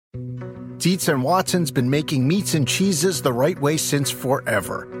Dietz and Watson's been making meats and cheeses the right way since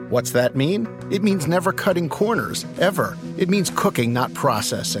forever. What's that mean? It means never cutting corners, ever. It means cooking, not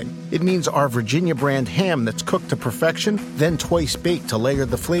processing. It means our Virginia brand ham that's cooked to perfection, then twice baked to layer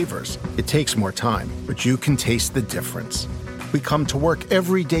the flavors. It takes more time, but you can taste the difference. We come to work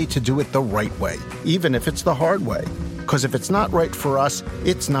every day to do it the right way, even if it's the hard way. Because if it's not right for us,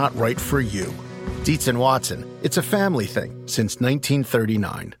 it's not right for you. Dietz and Watson, it's a family thing since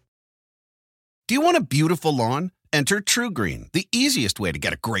 1939. Do you want a beautiful lawn? Enter TruGreen, the easiest way to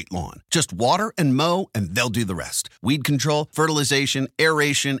get a great lawn. Just water and mow, and they'll do the rest. Weed control, fertilization,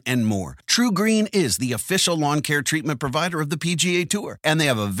 aeration, and more. TruGreen is the official lawn care treatment provider of the PGA Tour, and they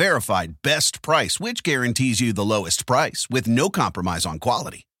have a verified best price, which guarantees you the lowest price with no compromise on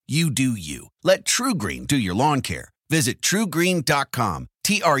quality. You do you. Let TruGreen do your lawn care. Visit TruGreen.com,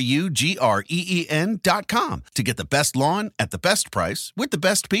 TruGreen.com, to get the best lawn at the best price with the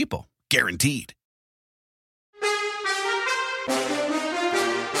best people. Guaranteed.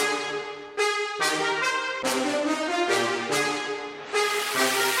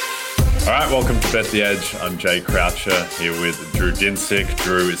 All right, welcome to Bet the Edge. I'm Jay Croucher here with Drew Dinsick.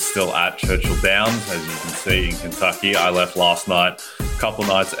 Drew is still at Churchill Downs, as you can see, in Kentucky. I left last night a couple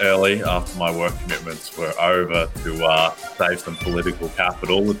nights early after my work commitments were over to save some political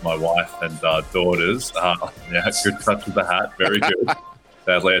capital with my wife and daughters. Yeah, good touch of the hat, very good.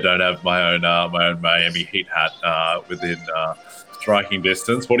 Sadly, I don't have my own Miami Heat hat within striking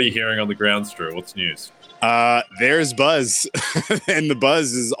distance. What are you hearing on the grounds, Drew? What's news? There's buzz, and the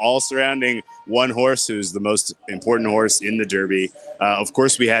buzz is all surrounding one horse who's the most important horse in the Derby. Of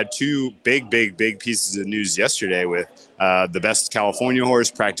course, we had two big pieces of news yesterday with the best California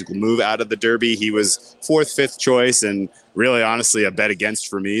horse, Practical Move, out of the Derby. He was fourth, fifth choice, and really, honestly, a bet against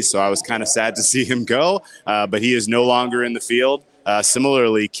for me. So I was kind of sad to see him go, but he is no longer in the field.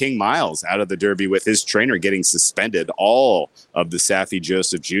 Similarly, King Miles out of the Derby with his trainer getting suspended. All of the Saffie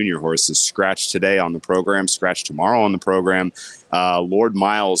Joseph Jr. horses scratched today on the program, scratched tomorrow on the program. Lord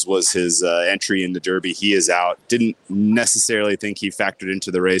Miles was his entry in the Derby. He is out. Didn't necessarily think he factored into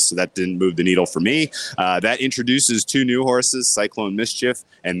the race, so that didn't move the needle for me. That introduces two new horses, Cyclone Mischief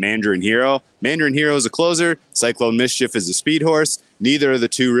and Mandarin Hero. Mandarin Hero is a closer. Cyclone Mischief is a speed horse. Neither of the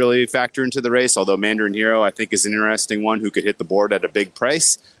two really factor into the race, although Mandarin Hero, I think, is an interesting one who could hit the board at a big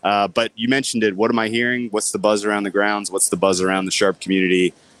price. But you mentioned it. What am I hearing? What's the buzz around the grounds? What's the buzz around the Sharp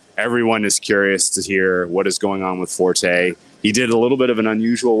community? Everyone is curious to hear what is going on with Forte. He did a little bit of an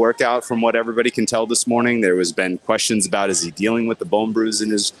unusual workout from what everybody can tell this morning. There has been questions about, is he dealing with the bone bruise in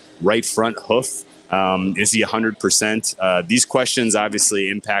his right front hoof? Is he 100%? These questions obviously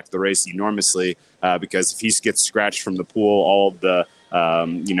impact the race enormously because if he gets scratched from the pool, all of the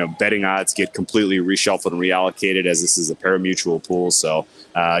betting odds get completely reshuffled and reallocated, as this is a pari-mutuel pool. So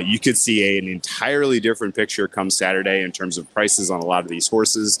you could see an entirely different picture come Saturday in terms of prices on a lot of these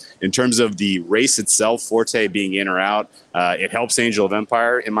horses. In terms of the race itself, Forte being in or out, it helps Angel of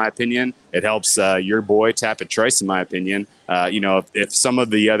Empire, in my opinion. It helps your boy Tappet Trice, in my opinion. If some of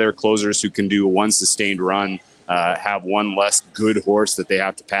the other closers who can do one sustained run have one less good horse that they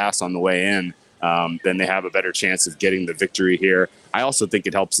have to pass on the way in, then they have a better chance of getting the victory here. I also think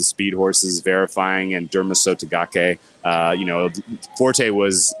it helps the speed horses, Verifying and Derma Sotogake. Forte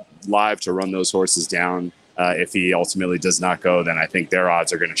was live to run those horses down. If he ultimately does not go, then I think their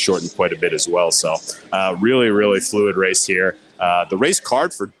odds are going to shorten quite a bit as well. So really, really fluid race here. The race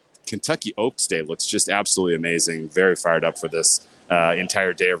card for Kentucky Oaks Day looks just absolutely amazing. Very fired up for this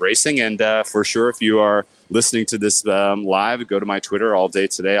entire day of racing. And for sure, if you are listening to this live, go to my Twitter all day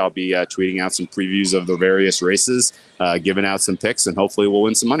today. I'll be tweeting out some previews of the various races, giving out some picks, and hopefully we'll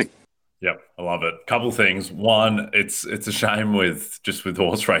win some money. Yep, I love it. Couple things. One, it's a shame with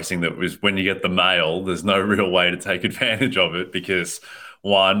horse racing that was when you get the mail, there's no real way to take advantage of it because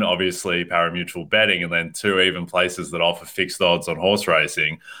one, obviously pari-mutuel betting, and then two, even places that offer fixed odds on horse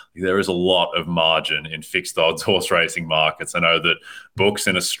racing. There is a lot of margin in fixed odds horse racing markets. I know that books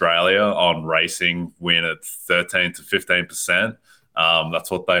in Australia on racing win at 13 to 15%.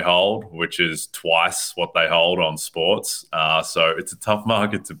 That's what they hold, which is twice what they hold on sports. So it's a tough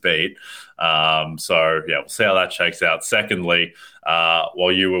market to beat. We'll see how that shakes out. Secondly,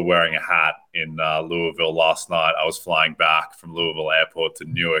 while you were wearing a hat in Louisville last night, I was flying back from Louisville Airport to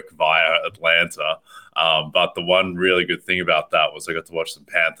Newark via Atlanta. But the one really good thing about that was I got to watch some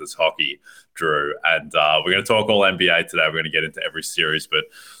Panthers hockey, Drew. And we're going to talk all NBA today. We're going to get into every series. But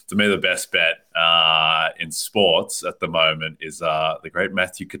to me, the best bet in sports at the moment is the great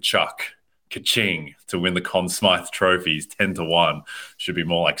Matthew Tkachuk ka-ching to win the Conn Smythe trophies 10-1. Should be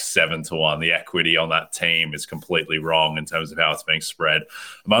more like 7-1. The equity on that team is completely wrong in terms of how it's being spread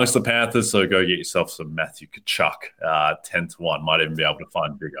amongst the Panthers. So go get yourself some Matthew Tkachuk, 10-1. Might even be able to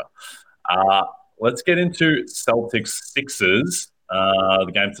find bigger. Let's get into Celtics-Sixers.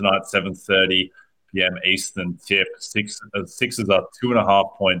 The game tonight, 7:30 p.m. Eastern tip. Sixers are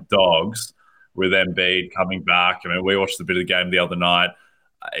 2.5-point dogs with Embiid coming back. I mean, we watched a bit of the game the other night.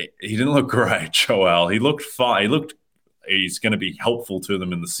 He didn't look great, Joel. He looked fine. He's going to be helpful to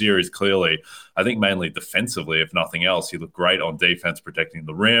them in the series, clearly. I think mainly defensively, if nothing else. He looked great on defense, protecting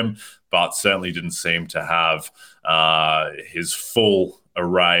the rim, but certainly didn't seem to have his full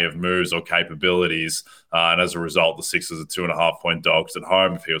array of moves or capabilities. And as a result, the Sixers are 2.5-point dogs at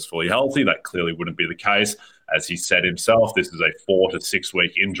home. If he was fully healthy, that clearly wouldn't be the case. As he said himself, this is a 4 to 6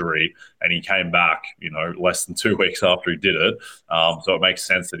 week injury, and he came back, less than 2 weeks after he did it. So it makes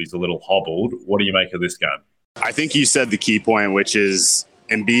sense that he's a little hobbled. What do you make of this game? I think you said the key point, which is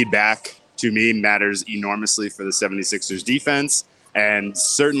Embiid back, to me, matters enormously for the 76ers defense, and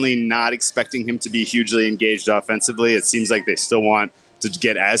certainly not expecting him to be hugely engaged offensively. It seems like they still want to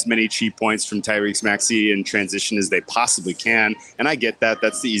get as many cheap points from Tyrese Maxey in transition as they possibly can. And I get that.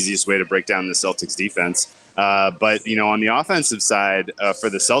 That's the easiest way to break down the Celtics defense. But, on the offensive side for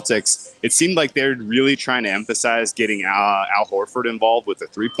the Celtics, it seemed like they're really trying to emphasize getting Al Horford involved with a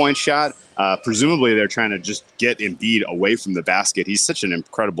three-point shot. Presumably, they're trying to just get Embiid away from the basket. He's such an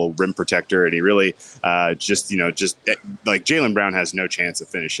incredible rim protector, and he really just like Jaylen Brown has no chance of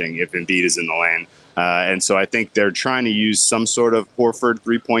finishing if Embiid is in the lane. And so I think they're trying to use some sort of Horford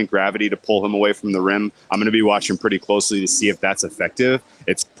three-point gravity to pull him away from the rim. I'm going to be watching pretty closely to see if that's effective.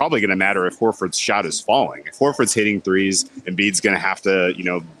 It's probably going to matter if Horford's shot is falling. If Horford's hitting threes, Embiid's going to have to,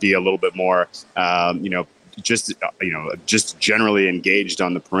 be a little bit more, just generally engaged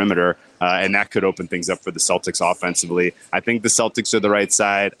on the perimeter. And that could open things up for the Celtics offensively. I think the Celtics are the right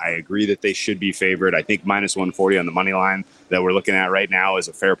side. I agree that they should be favored. I think minus 140 on the money line that we're looking at right now is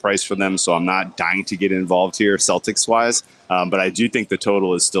a fair price for them. So I'm not dying to get involved here Celtics-wise. But I do think the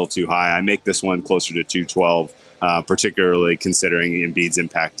total is still too high. I make this one closer to 212, particularly considering Embiid's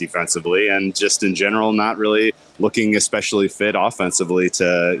impact defensively and just in general not really looking especially fit offensively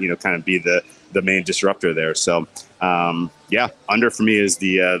to, kind of be the main disruptor there. So, under for me is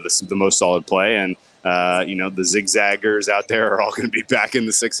the most solid play. And, the zigzaggers out there are all going to be back in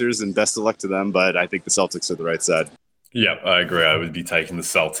the Sixers, and best of luck to them. But I think the Celtics are the right side. Yeah, I agree. I would be taking the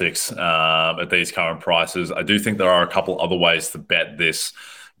Celtics at these current prices. I do think there are a couple other ways to bet this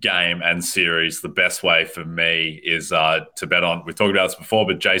game and series. The best way for me is to bet on, we've talked about this before,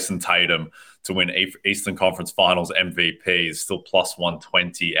 but Jason Tatum to win Eastern Conference Finals MVP is still plus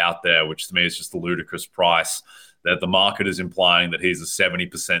 120 out there, which to me is just a ludicrous price. That the market is implying that he's a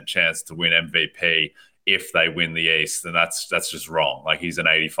 70% chance to win MVP if they win the East, and that's just wrong. Like, he's an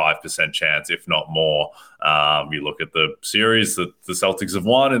 85% chance, if not more. You look at the series that the Celtics have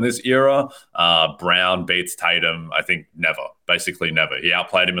won in this era, Brown beats Tatum, I think basically never. He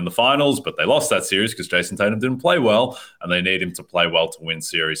outplayed him in the finals, but they lost that series because Jason Tatum didn't play well, and they need him to play well to win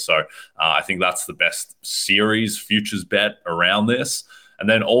series. So I think that's the best series futures bet around this. And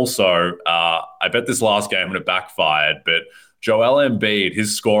then also, I bet this last game and it backfired, but Joel Embiid,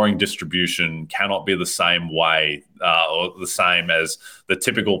 his scoring distribution cannot be the same way or the same as the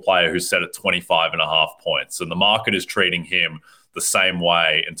typical player who's set at 25.5 points. And the market is treating him the same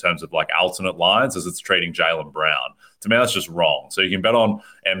way in terms of like alternate lines as it's treating Jaylen Brown. To me, that's just wrong. So you can bet on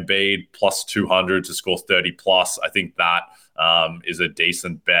Embiid plus 200 to score 30 plus. I think that is a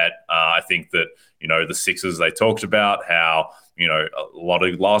decent bet. I think that, the Sixers, they talked about how, a lot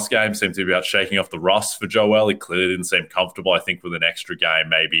of last game seemed to be about shaking off the rust for Joel. He clearly didn't seem comfortable. I think with an extra game,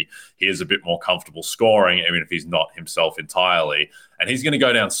 maybe he is a bit more comfortable scoring, even if he's not himself entirely. And he's going to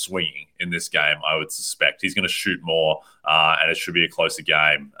go down swinging in this game, I would suspect. He's going to shoot more, and it should be a closer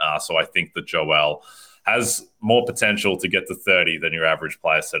game. So I think that Joel has more potential to get to 30 than your average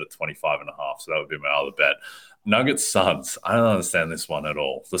player set at 25.5. So that would be my other bet. Nuggets Suns. I don't understand this one at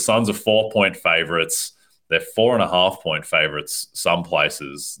all. The Suns are 4-point favorites. They're 4.5-point favorites some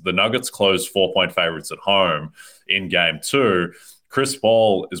places. The Nuggets closed 4-point favorites at home in game 2. Chris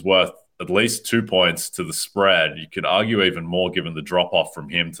Paul is worth at least 2 points to the spread. You could argue even more given the drop-off from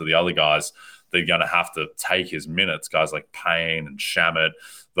him to the other guys. They're going to have to take his minutes, guys like Payne and Shamet,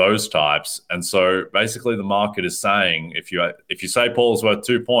 those types. And so basically the market is saying if you say Paul is worth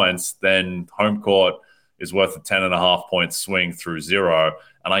 2 points, then home court is worth a 10.5-point swing through 0.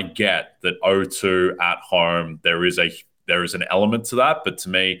 And I get that 0-2 at home, there is an element to that. But to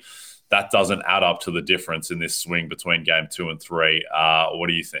me, that doesn't add up to the difference in this swing between game 2 and 3. What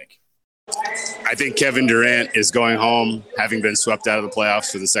do you think? I think Kevin Durant is going home, having been swept out of the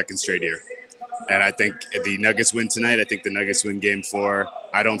playoffs for the second straight year. And I think the Nuggets win tonight. I think the Nuggets win game 4.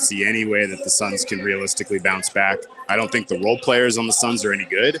 I don't see any way that the Suns can realistically bounce back. I don't think the role players on the Suns are any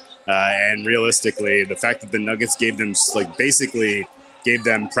good. And realistically, the fact that the Nuggets basically gave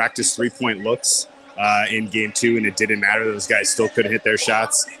them practice 3-point looks in game 2, and it didn't matter. Those guys still couldn't hit their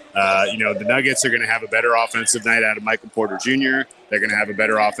shots. The Nuggets are going to have a better offensive night out of Michael Porter Jr. They're going to have a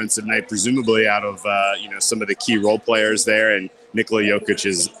better offensive night, presumably out of some of the key role players there. And Nikola Jokic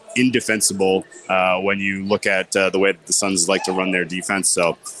is indefensible when you look at the way that the Suns like to run their defense.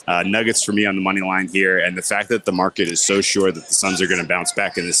 So Nuggets for me on the money line here. And the fact that the market is so sure that the Suns are going to bounce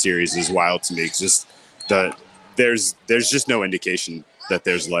back in this series is wild to me. It's just there's just no indication that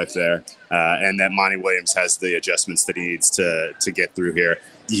there's life there, and that Monty Williams has the adjustments that he needs to get through here.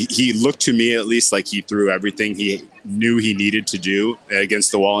 He looked to me at least like he threw everything he knew he needed to do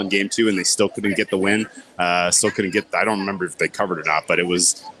against the wall in game 2, and they still couldn't get the win. I don't remember if they covered or not, but it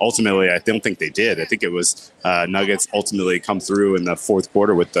was ultimately, I don't think they did. I think it was Nuggets ultimately come through in the fourth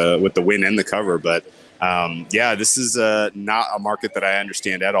quarter with the win and the cover. But this is not a market that I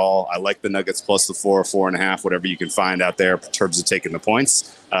understand at all. I like the Nuggets plus the 4 or 4.5, whatever you can find out there in terms of taking the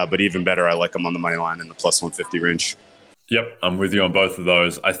points. But even better, I like them on the money line in the plus 150 range. Yep, I'm with you on both of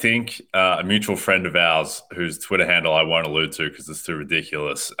those. I think a mutual friend of ours, whose Twitter handle I won't allude to because it's too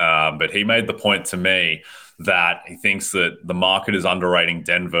ridiculous, but he made the point to me that he thinks that the market is underrating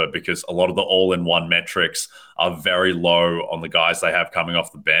Denver because a lot of the all-in-one metrics are very low on the guys they have coming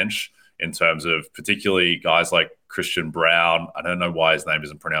off the bench, in terms of particularly guys like Christian Brown. I don't know why his name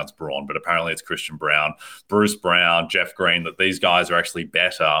isn't pronounced Braun, but apparently it's Christian Brown, Bruce Brown, Jeff Green, that these guys are actually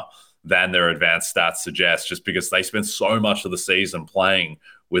better than their advanced stats suggest, just because they spent so much of the season playing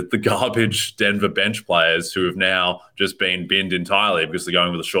with the garbage Denver bench players who have now just been binned entirely because they're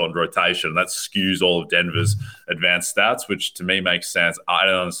going with a shortened rotation. That skews all of Denver's advanced stats, which to me makes sense. I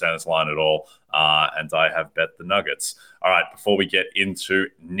don't understand this line at all, and I have bet the Nuggets. All right, before we get into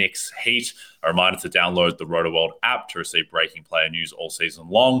Knicks Heat, a reminder to download the RotoWorld app to receive breaking player news all season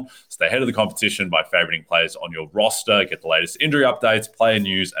long. Stay ahead of the competition by favoriting players on your roster. Get the latest injury updates, player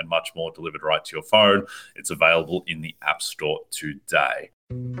news, and much more delivered right to your phone. It's available in the App Store today.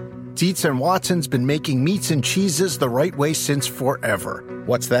 Dietz and Watson's been making meats and cheeses the right way since forever.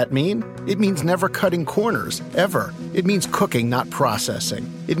 What's that mean? It means never cutting corners, ever. It means cooking, not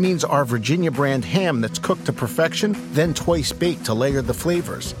processing. It means our Virginia brand ham that's cooked to perfection, then twice baked to layer the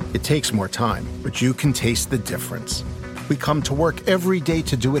flavors. It takes more time, but you can taste the difference. We come to work every day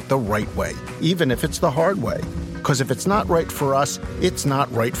to do it the right way, even if it's the hard way. Because if it's not right for us, it's not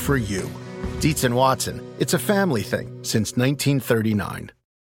right for you. Dietz and Watson, it's a family thing since 1939.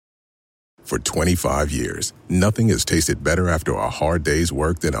 For 25 years, nothing has tasted better after a hard day's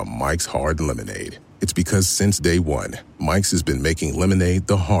work than a Mike's Hard Lemonade. It's because since day one, Mike's has been making lemonade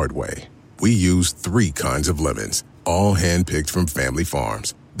the hard way. We use 3 kinds of lemons, all hand-picked from family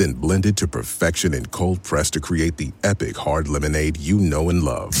farms, then blended to perfection and cold-pressed to create the epic hard lemonade you know and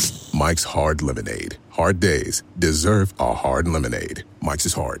love. Mike's Hard Lemonade. Hard days deserve a hard lemonade. Mike's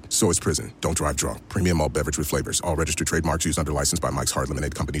is hard, so is prison. Don't drive drunk. Premium malt beverage with flavors. All registered trademarks used under license by Mike's Hard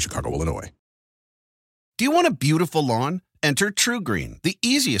Lemonade Company, Chicago, Illinois. Do you want a beautiful lawn? Enter TruGreen, the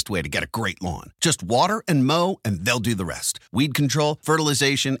easiest way to get a great lawn. Just water and mow, and they'll do the rest. Weed control,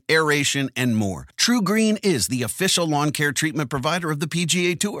 fertilization, aeration, and more. TruGreen is the official lawn care treatment provider of the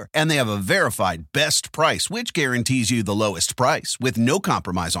PGA Tour, and they have a verified best price, which guarantees you the lowest price with no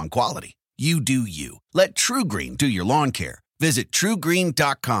compromise on quality. You do you. Let TruGreen do your lawn care. Visit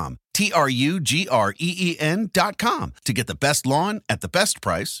TruGreen.com, TruGreen.com, to get the best lawn at the best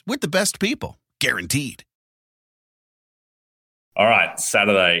price with the best people. Guaranteed. All right,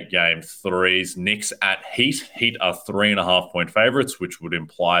 Saturday game 3s, Knicks at Heat. Heat are 3.5-point favorites, which would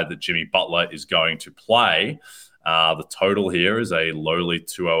imply that Jimmy Butler is going to play. The total here is a lowly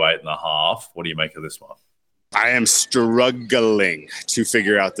 208.5. What do you make of this one? I am struggling to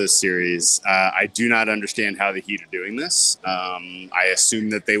figure out this series. I do not understand how the Heat are doing this. I assume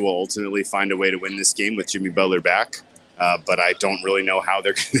that they will ultimately find a way to win this game with Jimmy Butler back. But I don't really know how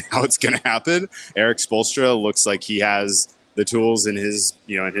it's going to happen. Eric Spoelstra looks like he has the tools in his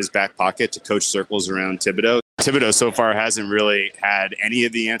back pocket to coach circles around Thibodeau. Thibodeau so far hasn't really had any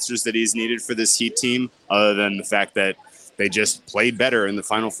of the answers that he's needed for this Heat team, other than the fact that they just played better in the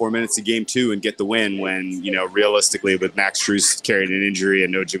final 4 minutes of game 2 and get the win when, realistically with Max Strus carrying an injury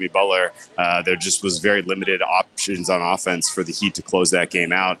and no Jimmy Butler, there just was very limited options on offense for the Heat to close that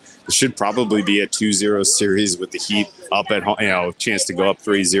game out. It should probably be a 2-0 series with the Heat up at home, chance to go up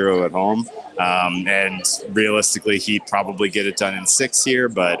 3-0 at home. And realistically, Heat probably get it done in 6 here.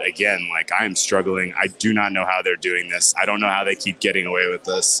 But again, I am struggling. I do not know how they're doing this. I don't know how they keep getting away with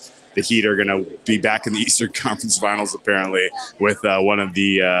this. The Heat are going to be back in the Eastern Conference Finals, apparently, with one of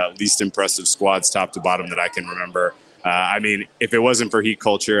the least impressive squads top to bottom that I can remember. If it wasn't for Heat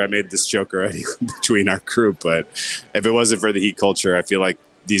culture, I made this joke already between our group, but if it wasn't for the Heat culture, I feel like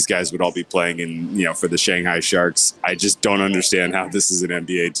these guys would all be playing for the Shanghai Sharks. I just don't understand how this is an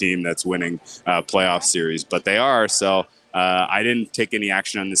NBA team that's winning playoff series, but they are. So I didn't take any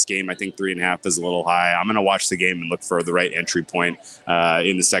action on this game. I think 3.5 is a little high. I'm going to watch the game and look for the right entry point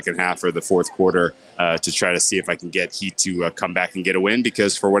in the second half or the fourth quarter to try to see if I can get Heat to come back and get a win,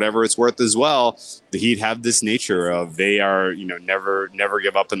 because for whatever it's worth as well, the Heat have this nature of they are, never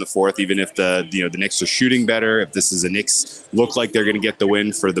give up in the fourth, even if the Knicks are shooting better. If this is a Knicks look like they're going to get the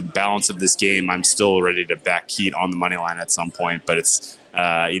win for the balance of this game, I'm still ready to back Heat on the money line at some point, but it's,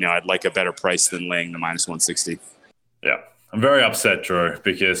 I'd like a better price than laying the minus 160. Yeah, I'm very upset, Drew,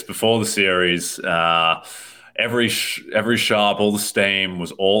 because before the series, every sharp, all the steam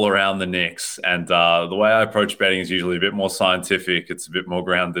was all around the Knicks. And the way I approach betting is usually a bit more scientific. It's a bit more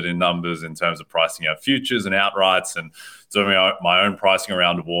grounded in numbers in terms of pricing out futures and outrights and doing my own pricing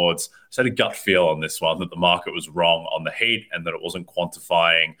around awards. I just had a gut feel on this one that the market was wrong on the Heat and that it wasn't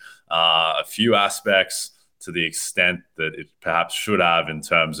quantifying a few aspects to the extent that it perhaps should have in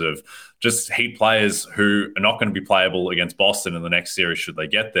terms of just Heat players who are not going to be playable against Boston in the next series should they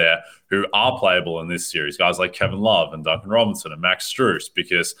get there, who are playable in this series, guys like Kevin Love and Duncan Robinson and Max Strus,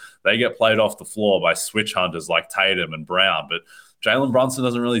 because they get played off the floor by switch hunters like Tatum and Brown. But Jalen Brunson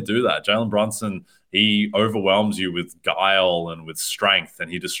doesn't really do that. Jalen Brunson, he overwhelms you with guile and with strength,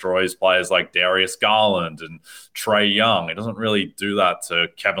 and he destroys players like Darius Garland and Trae Young. He doesn't really do that to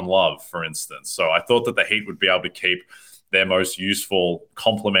Kevin Love, for instance. So I thought that the Heat would be able to keep their most useful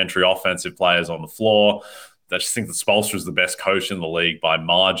complementary offensive players on the floor. I just think that Spoelstra is the best coach in the league by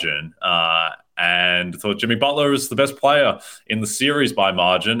margin. And I thought Jimmy Butler was the best player in the series by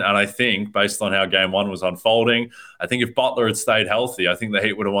margin. And I think, based on how game one was unfolding, I think if Butler had stayed healthy, I think the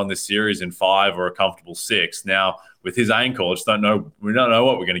Heat would have won this series in 5 or a comfortable 6. Now, with his ankle, we don't know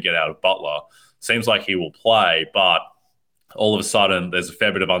what we're going to get out of Butler. Seems like he will play, but all of a sudden, there's a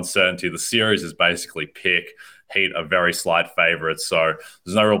fair bit of uncertainty. The series is basically pick. Heat are very slight favorites, so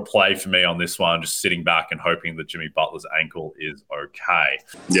there's no real play for me on this one, just sitting back and hoping that Jimmy Butler's ankle is okay.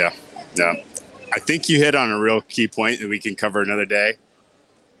 Yeah. I think you hit on a real key point that we can cover another day.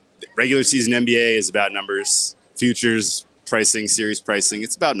 Regular season NBA is about numbers. Futures pricing, series pricing,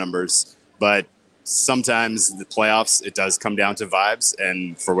 it's about numbers. But sometimes the playoffs, it does come down to vibes,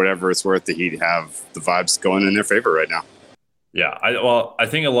 and for whatever it's worth, the Heat have the vibes going in their favor right now. Yeah, I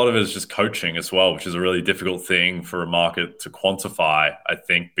think a lot of it is just coaching as well, which is a really difficult thing for a market to quantify, I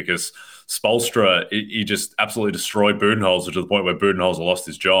think, because Spoelstra, he just absolutely destroyed Budenholzer to the point where Budenholzer lost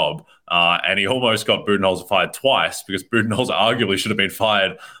his job. And he almost got Budenholzer fired twice because Budenholzer arguably should have been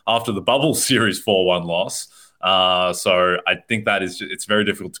fired after the bubble series 4-1 loss. So I think it's very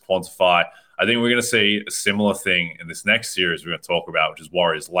difficult to quantify. I think we're going to see a similar thing in this next series we're going to talk about, which is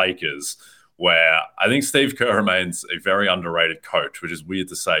Warriors-Lakers, where I think Steve Kerr remains a very underrated coach, which is weird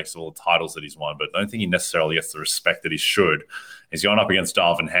to say because of all the titles that he's won, but I don't think he necessarily gets the respect that he should. He's going up against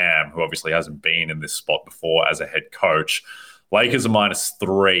Darvin Ham, who obviously hasn't been in this spot before as a head coach. Lakers are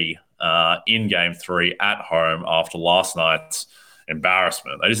 -3 in Game 3 at home after last night's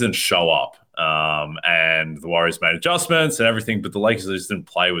embarrassment. They just didn't show up, and the Warriors made adjustments and everything, but the Lakers just didn't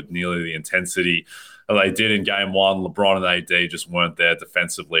play with nearly the intensity they did in Game 1. LeBron and AD just weren't there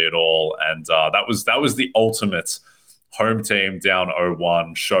defensively at all, and that was the ultimate home team down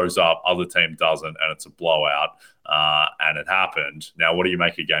 0-1, shows up, other team doesn't, and it's a blowout, and it happened. Now, what do you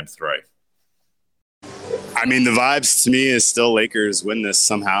make of Game 3? I mean, the vibes to me is still Lakers win this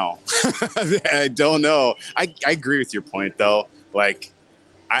somehow. I don't know. I agree with your point, though.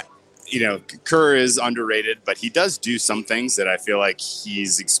 Kerr is underrated, but he does do some things that I feel like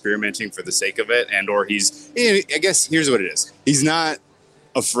he's experimenting for the sake of it, or I guess here's what it is. He's not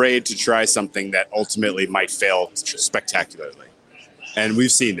afraid to try something that ultimately might fail spectacularly. And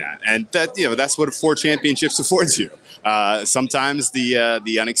we've seen that. And that's what 4 championships affords you. Sometimes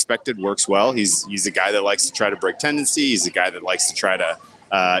the unexpected works well. He's a guy that likes to try to break tendency. He's a guy that likes to try to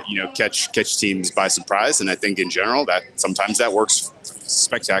catch teams by surprise. And I think in general that sometimes that works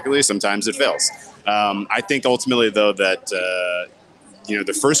spectacularly. Sometimes it fails. I think ultimately, though, that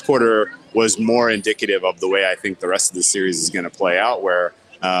the first quarter was more indicative of the way I think the rest of the series is going to play out, where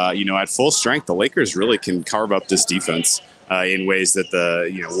at full strength, the Lakers really can carve up this defense in ways that the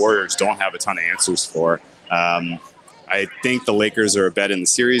Warriors don't have a ton of answers for. I think the Lakers are a bet in the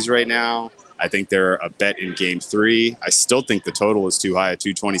series right now. I think they're a bet in Game 3. I still think the total is too high at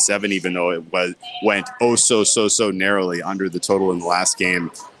 227, even though it went so narrowly under the total in the last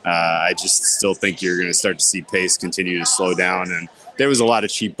game. I just still think you're going to start to see pace continue to slow down, and there was a lot of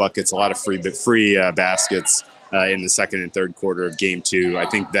cheap buckets, a lot of free baskets in the second and third quarter of Game 2. I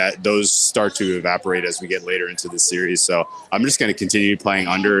think that those start to evaporate as we get later into the series. So I'm just going to continue playing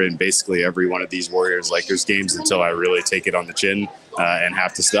under in basically every one of these Warriors-Lakers games until I really take it on the chin and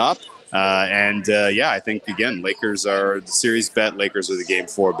have to stop. I think, again, Lakers are the series bet. Lakers are the Game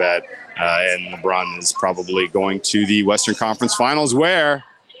 4 bet. And LeBron is probably going to the Western Conference Finals where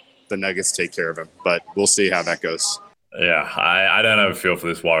the Nuggets take care of him. But we'll see how that goes. Yeah, I don't have a feel for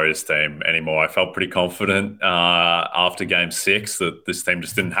this Warriors team anymore. I felt pretty confident after Game 6 that this team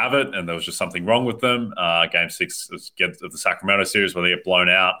just didn't have it and there was just something wrong with them. Game 6 of the Sacramento series where they get blown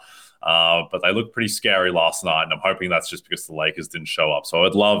out. But they looked pretty scary last night, and I'm hoping that's just because the Lakers didn't show up. So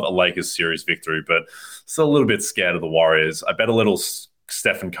I'd love a Lakers series victory, but still a little bit scared of the Warriors. I bet a little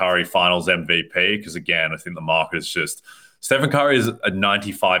Stephen Curry finals MVP because, again, I think the market is just – Stephen Curry is a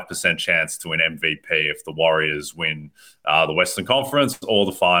 95% chance to win MVP if the Warriors win the Western Conference or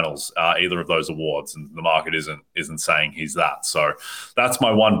the Finals, either of those awards, and the market isn't saying he's that. So that's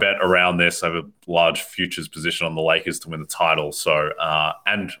my one bet around this. I have a large futures position on the Lakers to win the title, so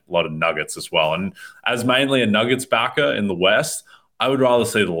and a lot of Nuggets as well. And as mainly a Nuggets backer in the West, I would rather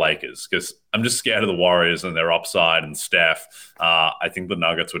see the Lakers because I'm just scared of the Warriors and their upside and Steph. I think the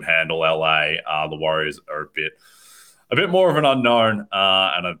Nuggets would handle LA. The Warriors are a bit more of an unknown,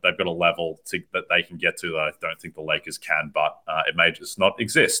 and they've got a level that they can get to that I don't think the Lakers can, but it may just not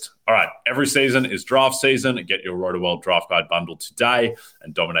exist. All right, every season is draft season. Get your RotoWorld Draft Guide bundle today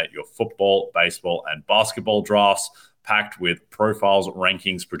and dominate your football, baseball, and basketball drafts, packed with profiles,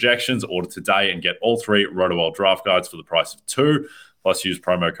 rankings, projections. Order today and get all 3 RotoWorld Draft Guides for the price of 2, plus use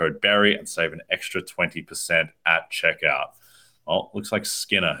promo code Barry and save an extra 20% at checkout. Well, looks like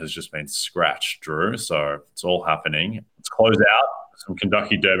Skinner has just been scratched, Drew. So it's all happening. Let's close out some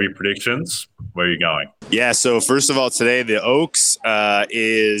Kentucky Derby predictions. Where are you going? Yeah, so first of all, today the Oaks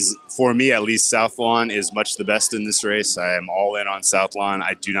is, for me at least, South Lawn is much the best in this race. I am all in on South Lawn.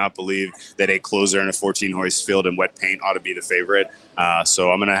 I do not believe that a closer in a 14-horse field in wet paint ought to be the favorite.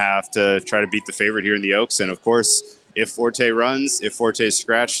 So I'm going to have to try to beat the favorite here in the Oaks. And, of course, if Forte runs, if Forte is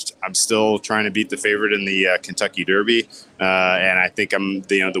scratched, I'm still trying to beat the favorite in the Kentucky Derby. And I think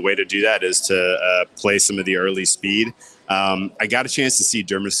the way to do that is to play some of the early speed. I got a chance to see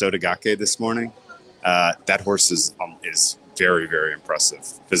Derma Sotogake this morning. That horse is very, very impressive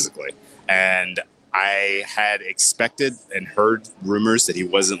physically. And I had expected and heard rumors that he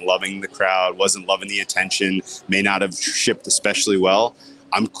wasn't loving the crowd, wasn't loving the attention, may not have shipped especially well.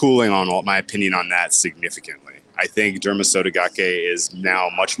 I'm cooling on my opinion on that significantly. I think Derma Sotogake is now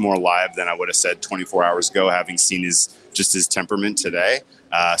much more live than I would have said 24 hours ago, having seen his temperament today.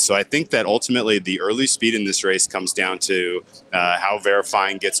 So I think that ultimately the early speed in this race comes down to how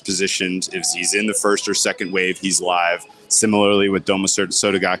Verifying gets positioned. If he's in the first or second wave, he's live. Similarly with Derma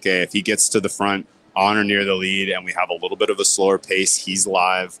Sotogake, if he gets to the front on or near the lead and we have a little bit of a slower pace, he's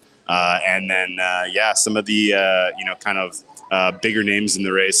live. And then, some of the, bigger names in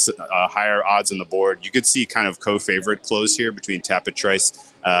the race, higher odds on the board. You could see kind of co-favorite close here between Tapit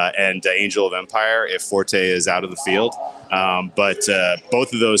Trice and Angel of Empire if Forte is out of the field. But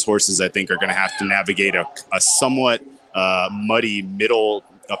both of those horses, I think, are going to have to navigate a somewhat muddy middle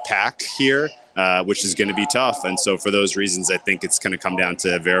pack here, which is going to be tough. And so for those reasons, I think it's going to come down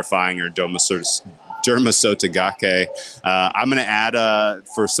to Verifying or Derma Sotogake. I'm going to add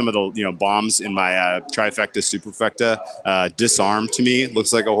for some of the bombs in my trifecta superfecta. Disarm to me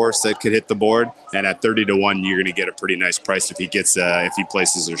looks like a horse that could hit the board, and at 30-1, you're going to get a pretty nice price if he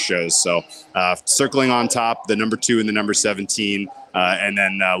places or shows. So circling on top, the number 2 and the number 17, and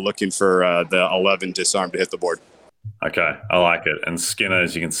then looking for the 11 Disarm to hit the board. Okay, I like it. And Skinner,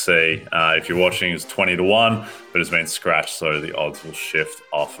 as you can see, if you're watching, is 20-1, but has been scratched, so the odds will shift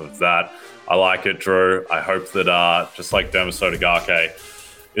off of that. I like it, Drew. I hope that just like Derma Sotogake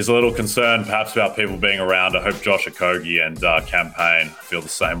is a little concerned perhaps about people being around, I hope Josh Okogie and Campaign feel the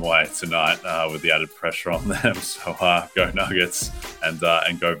same way tonight with the added pressure on them. So go Nuggets and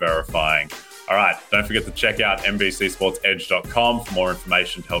go Verifying. All right, don't forget to check out NBCSportsEdge.com for more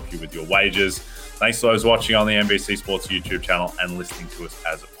information to help you with your wagers. Thanks to those watching on the NBC Sports YouTube channel and listening to us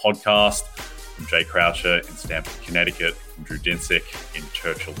as a podcast. from Jay Croucher in Stamford, Connecticut, from Drew Dinsick in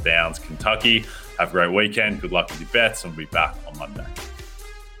Churchill Downs, Kentucky. Have a great weekend. Good luck with your bets, and we'll be back on Monday.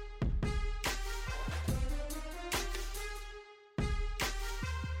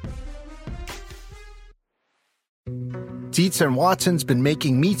 Dietz and Watson's been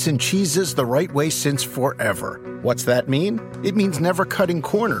making meats and cheeses the right way since forever. What's that mean? It means never cutting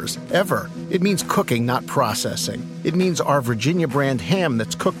corners, ever. It means cooking, not processing. It means our Virginia brand ham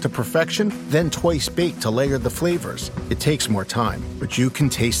that's cooked to perfection, then twice baked to layer the flavors. It takes more time, but you can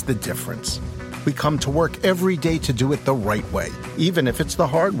taste the difference. We come to work every day to do it the right way, even if it's the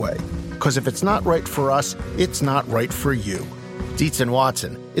hard way. Because if it's not right for us, it's not right for you. Dietz and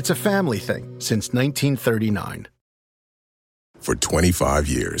Watson, it's a family thing since 1939. For 25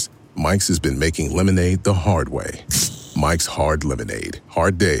 years, Mike's has been making lemonade the hard way. Mike's Hard Lemonade.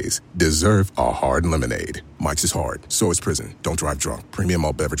 Hard days deserve a hard lemonade. Mike's is hard, so is prison. Don't drive drunk. Premium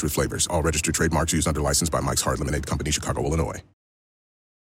malt beverage with flavors. All registered trademarks used under license by Mike's Hard Lemonade Company, Chicago, Illinois.